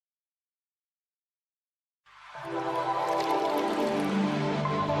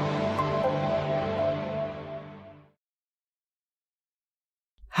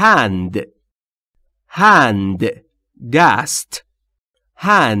hand hand دست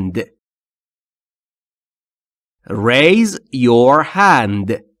hand raise your hand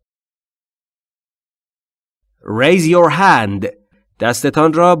raise your hand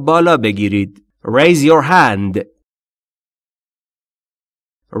دستتان را بالا بگیرید raise your hand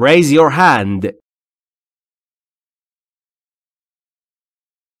raise your hand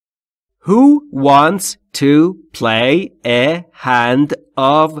Who wants to play a hand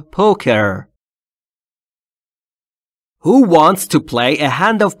of poker? Who wants to play a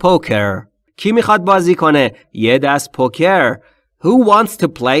hand of poker? کی میخواد بازی کنه یه دست پوکر؟ Who wants to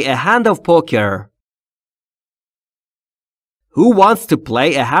play a hand of poker? Who wants to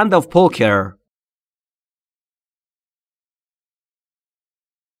play a hand of poker?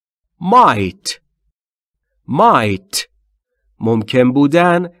 Might might ممکن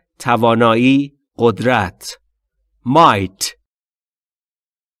بودن توانایی قدرت might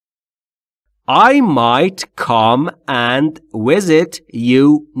I might come and visit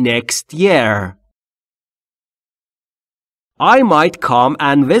you next year. I might come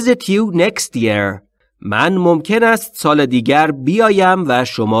and visit you next year. من ممکن است سال دیگر بیایم و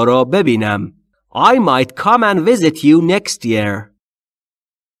شما را ببینم. I might come and visit you next year.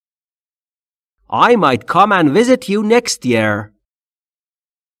 I might come and visit you next year.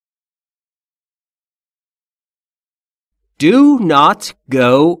 Do not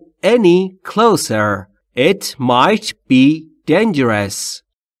go any closer. It might be dangerous.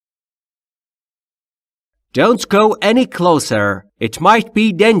 Don't go any closer. It might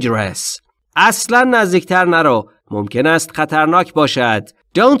be dangerous. اصلاً نزدیکتر نرو. ممکن است خطرناک باشد.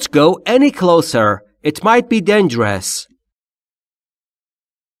 Don't go any closer. It might be dangerous.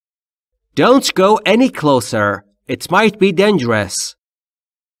 Don't go any closer. It might be dangerous.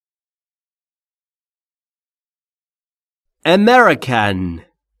 American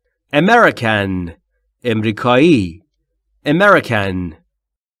American امریکایی American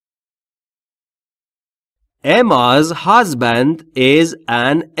Emma's husband is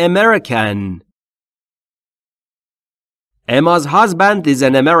an American. Emma's husband is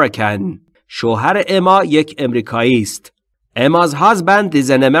an American. شوهر اما یک امریکایی است. Emma's husband is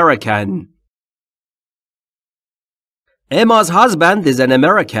an American. Emma's husband is an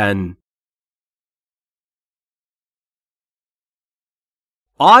American.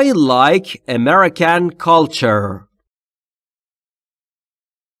 I like American culture.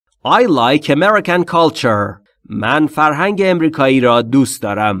 I like American culture. من فرهنگ امریکایی را دوست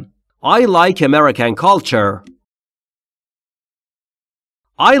دارم. I like American culture.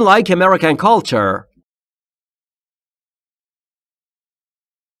 I like American culture.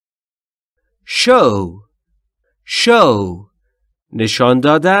 Show show نشان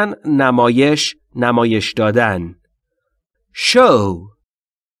دادن نمایش دادن show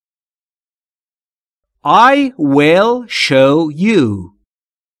I will show you.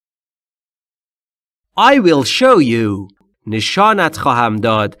 I will show you. نشانت خواهم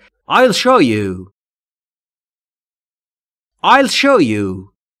داد. I'll show you. I'll show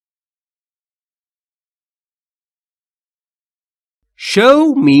you.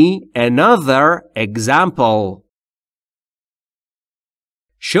 Show me another example.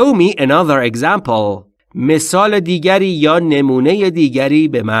 Show me another example. مثال دیگری یا نمونه دیگری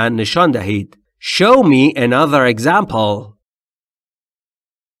به من نشان دهید. Show me another example.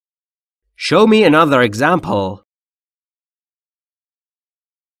 Show me another example.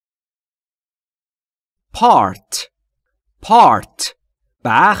 Part part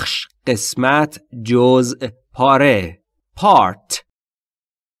بخش قسمت جزء پاره part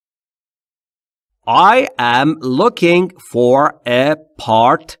I am looking for a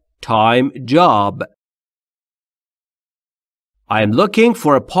part-time job. I am looking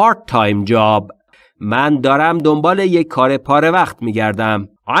for a part-time job. من دارم دنبال یک کار پاره وقت می‌گردم.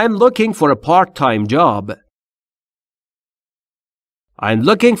 I am looking for a part-time job. I am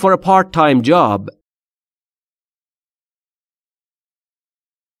looking for a part-time job.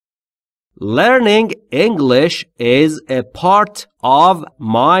 Learning English is a part of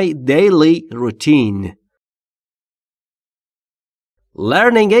my daily routine.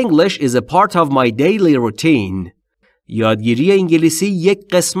 Learning English is a part of my daily routine. یادگیری انگلیسی یک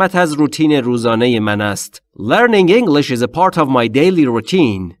قسمت از روتین روزانه من است. Learning English is a part of my daily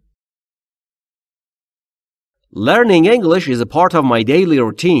routine. Learning English is a part of my daily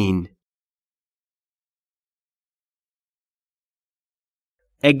routine.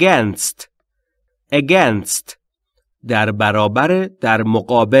 Against against در برابر در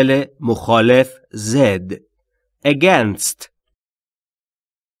مقابل مخالف ضد against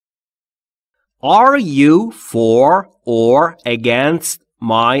Are you for or against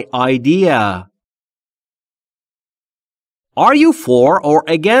my idea? Are you for or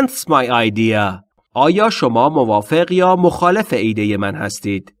against my idea? آیا شما موافق یا مخالف ایده من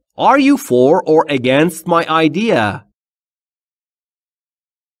هستید؟ Are you for or against my idea?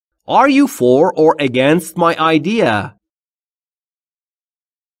 Are you for or against my idea?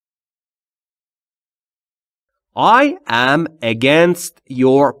 I am against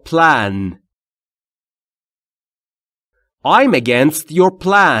your plan. I'm against your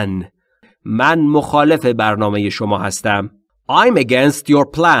plan. من مخالف برنامه شما هستم. I'm against your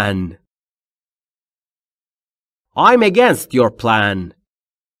plan. I'm against your plan.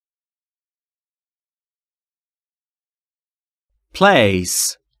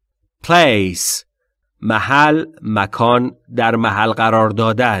 Place. Place. محل، مکان، در محل قرار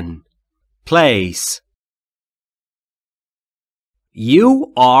دادن. Place.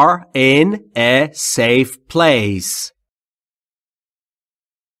 You are in a safe place.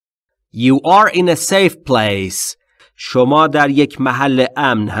 You are in a safe place. شما در یک محل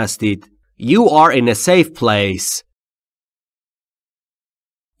امن هستید. You are in a safe place.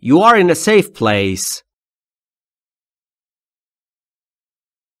 You are in a safe place.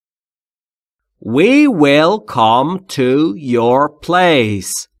 We will come to your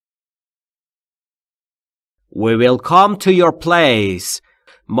place. We will come to your place.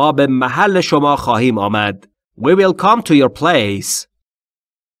 ما به محل شما خواهیم آمد. We will come to your place.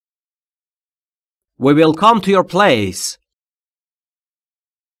 We will come to your place.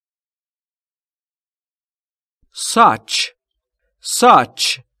 Such.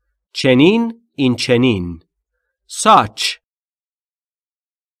 Such. چنین، این چنین. Such.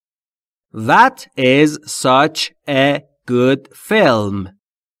 That is such a good film.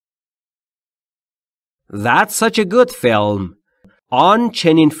 That's such a good film. آن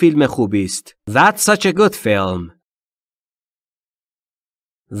چنین فیلم خوبی است. That's such a good film.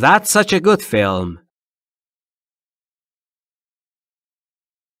 That's such a good film.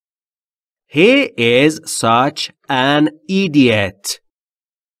 He is such an idiot.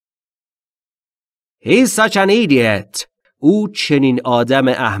 He is such an idiot. او چنین آدم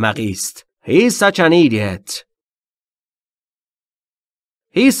احمقی است. He is such an idiot.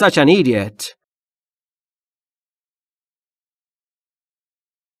 He is such an idiot.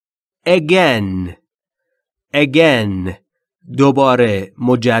 Again. Again. دوباره،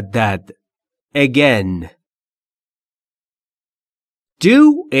 مجدد. Again.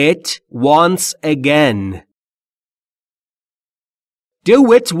 Do it once again.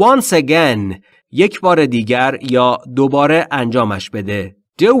 Do it once again. یک بار دیگر یا دوباره انجامش بده.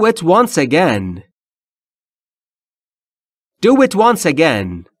 Do it once again. Do it once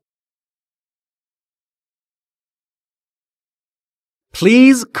again.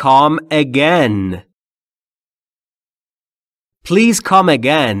 Please come again. Please come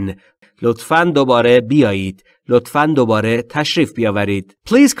again. لطفاً دوباره بیایید. لطفاً دوباره تشریف بیاورید.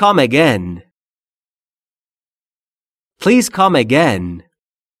 Please come again. Please come again.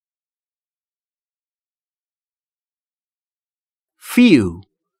 Few.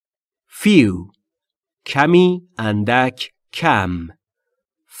 Few. کمی، اندک، کم.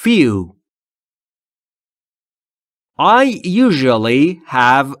 Few. I usually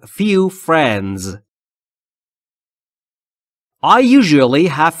have few friends. I usually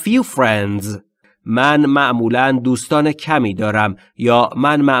have few friends. من معمولاً دوستان کمی دارم یا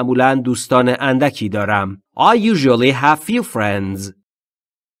من معمولاً دوستان اندکی دارم. I usually have few friends.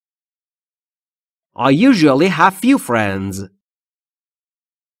 I usually have few friends.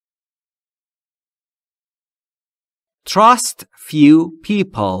 Trust few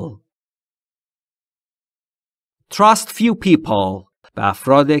people. Trust few people. به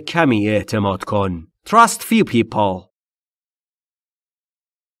افراد کمی اعتماد کن. Trust few people.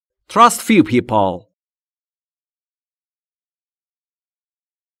 Trust few people.